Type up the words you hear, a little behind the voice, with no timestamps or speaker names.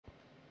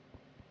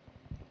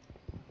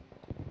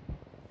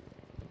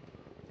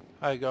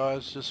Hey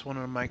guys, just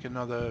wanted to make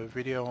another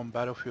video on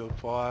Battlefield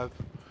 5.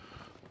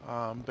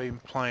 Been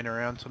playing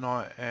around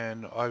tonight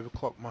and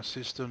overclocked my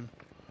system.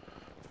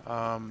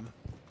 Got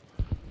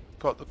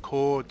the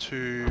core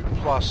to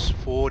plus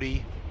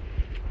 40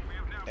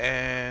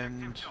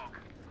 and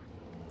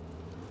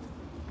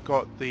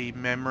got the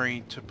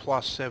memory to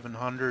plus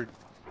 700,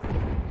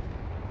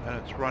 and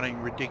it's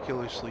running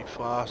ridiculously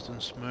fast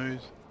and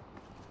smooth.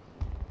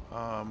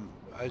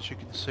 As you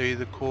can see,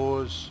 the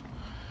core's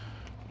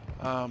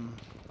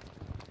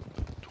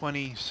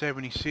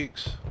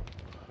 2076.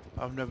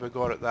 I've never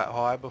got it that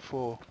high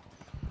before,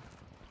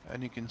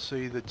 and you can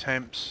see the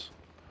temps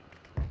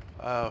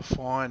are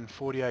fine,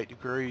 48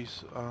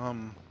 degrees.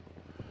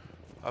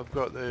 I've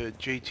got the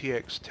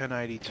GTX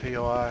 1080 Ti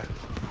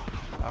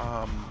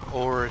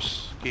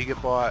Aorus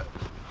Gigabyte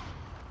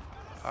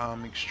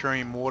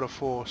Extreme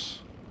Waterforce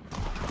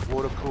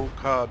water-cooled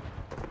card.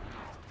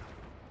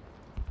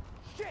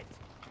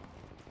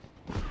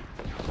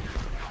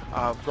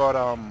 I've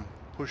got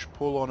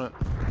push-pull on it.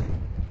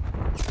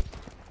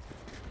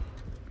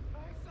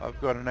 I've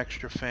got an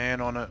extra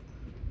fan on it,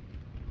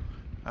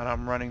 and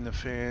I'm running the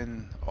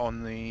fan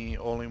on the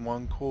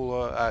all-in-one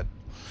cooler at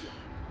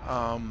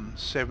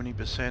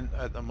 70%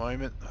 at the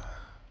moment.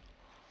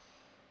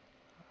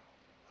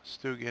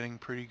 Still getting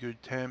pretty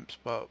good temps,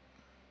 but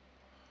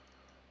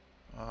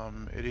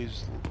it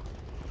is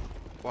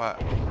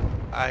like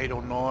 8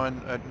 or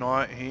 9 at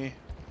night here.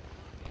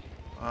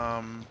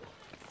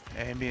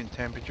 Ambient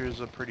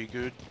temperatures are pretty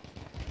good.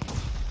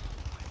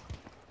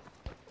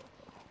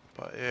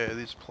 But yeah,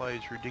 this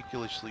plays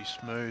ridiculously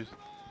smooth.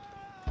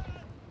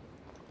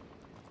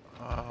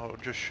 I'll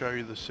just show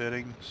you the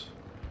settings.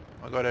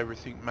 I got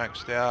everything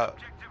maxed out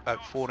at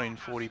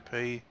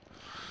 1440p.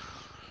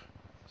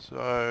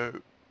 So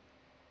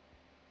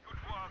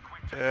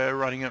yeah,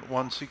 running at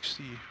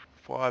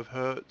 165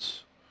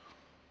 Hertz.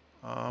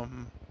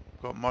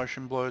 Got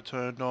motion blur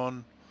turned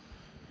on.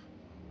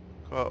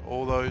 Got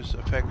all those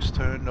effects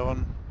turned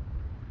on.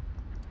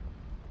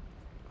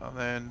 And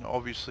then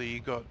obviously you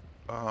got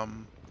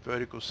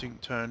vertical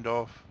sync turned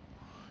off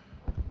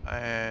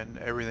and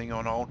everything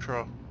on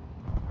ultra.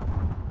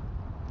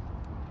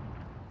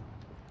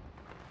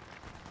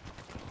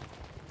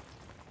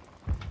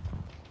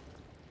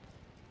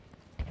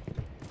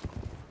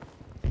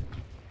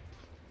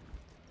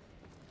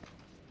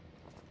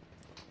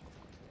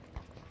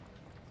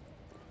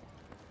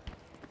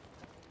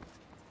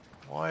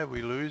 Why are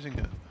we losing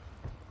it?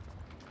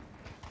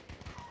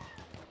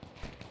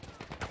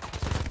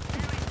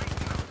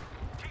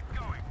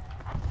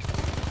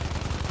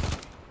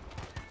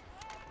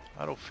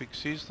 That'll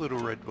fix his little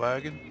red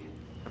wagon.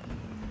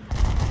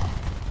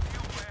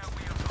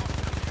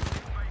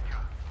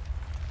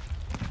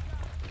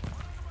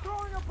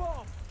 Throwing a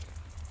bomb.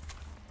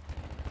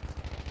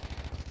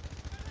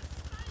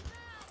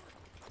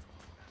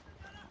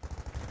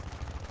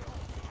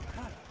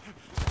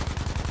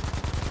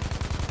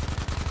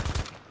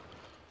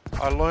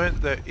 I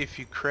learnt that if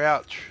you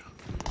crouch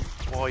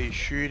while you're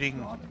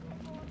shooting,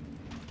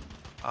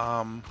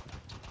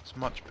 it's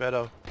much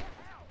better.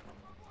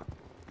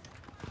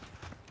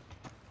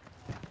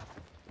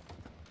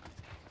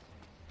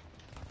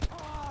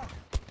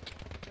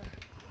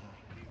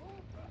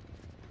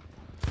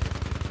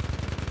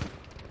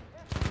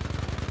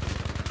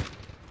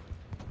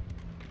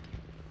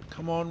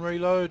 Come on,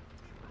 reload.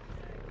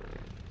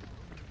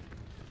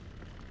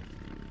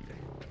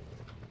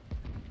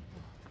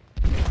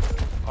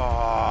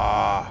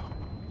 Ah,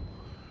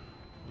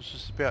 I was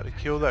just about to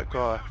kill that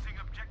guy.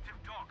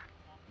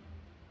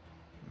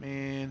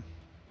 Man,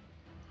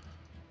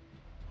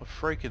 I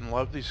freaking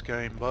love this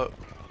game, but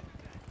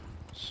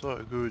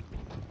so good.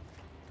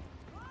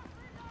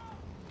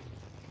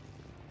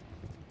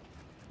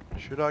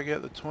 Should I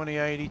get the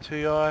 2080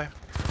 Ti? Nah.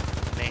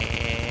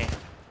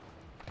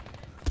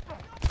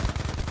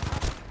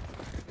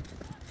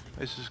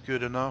 This is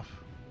good enough.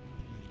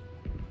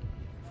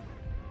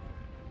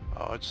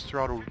 Oh, it's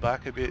throttled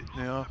back a bit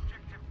now.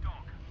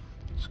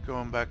 It's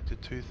going back to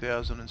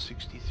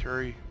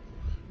 2063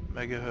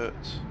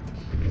 megahertz.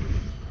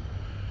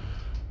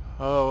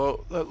 Oh,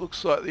 well, that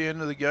looks like the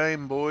end of the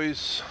game,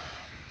 boys.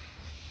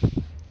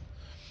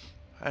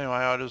 Anyway,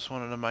 I just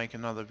wanted to make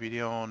another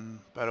video on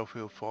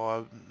Battlefield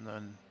 5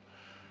 and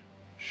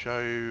show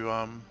you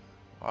I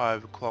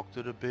overclocked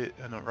it a bit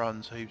and it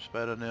runs heaps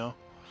better now.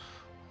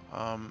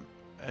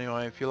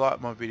 Anyway, if you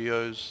like my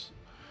videos,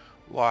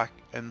 like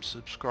and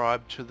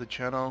subscribe to the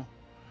channel,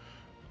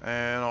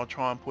 and I'll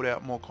try and put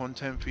out more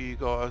content for you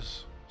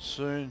guys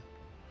soon.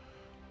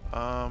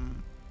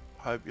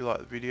 Hope you like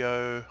the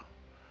video,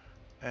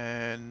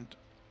 and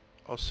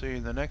I'll see you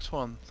in the next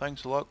one.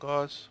 Thanks a lot,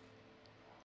 guys.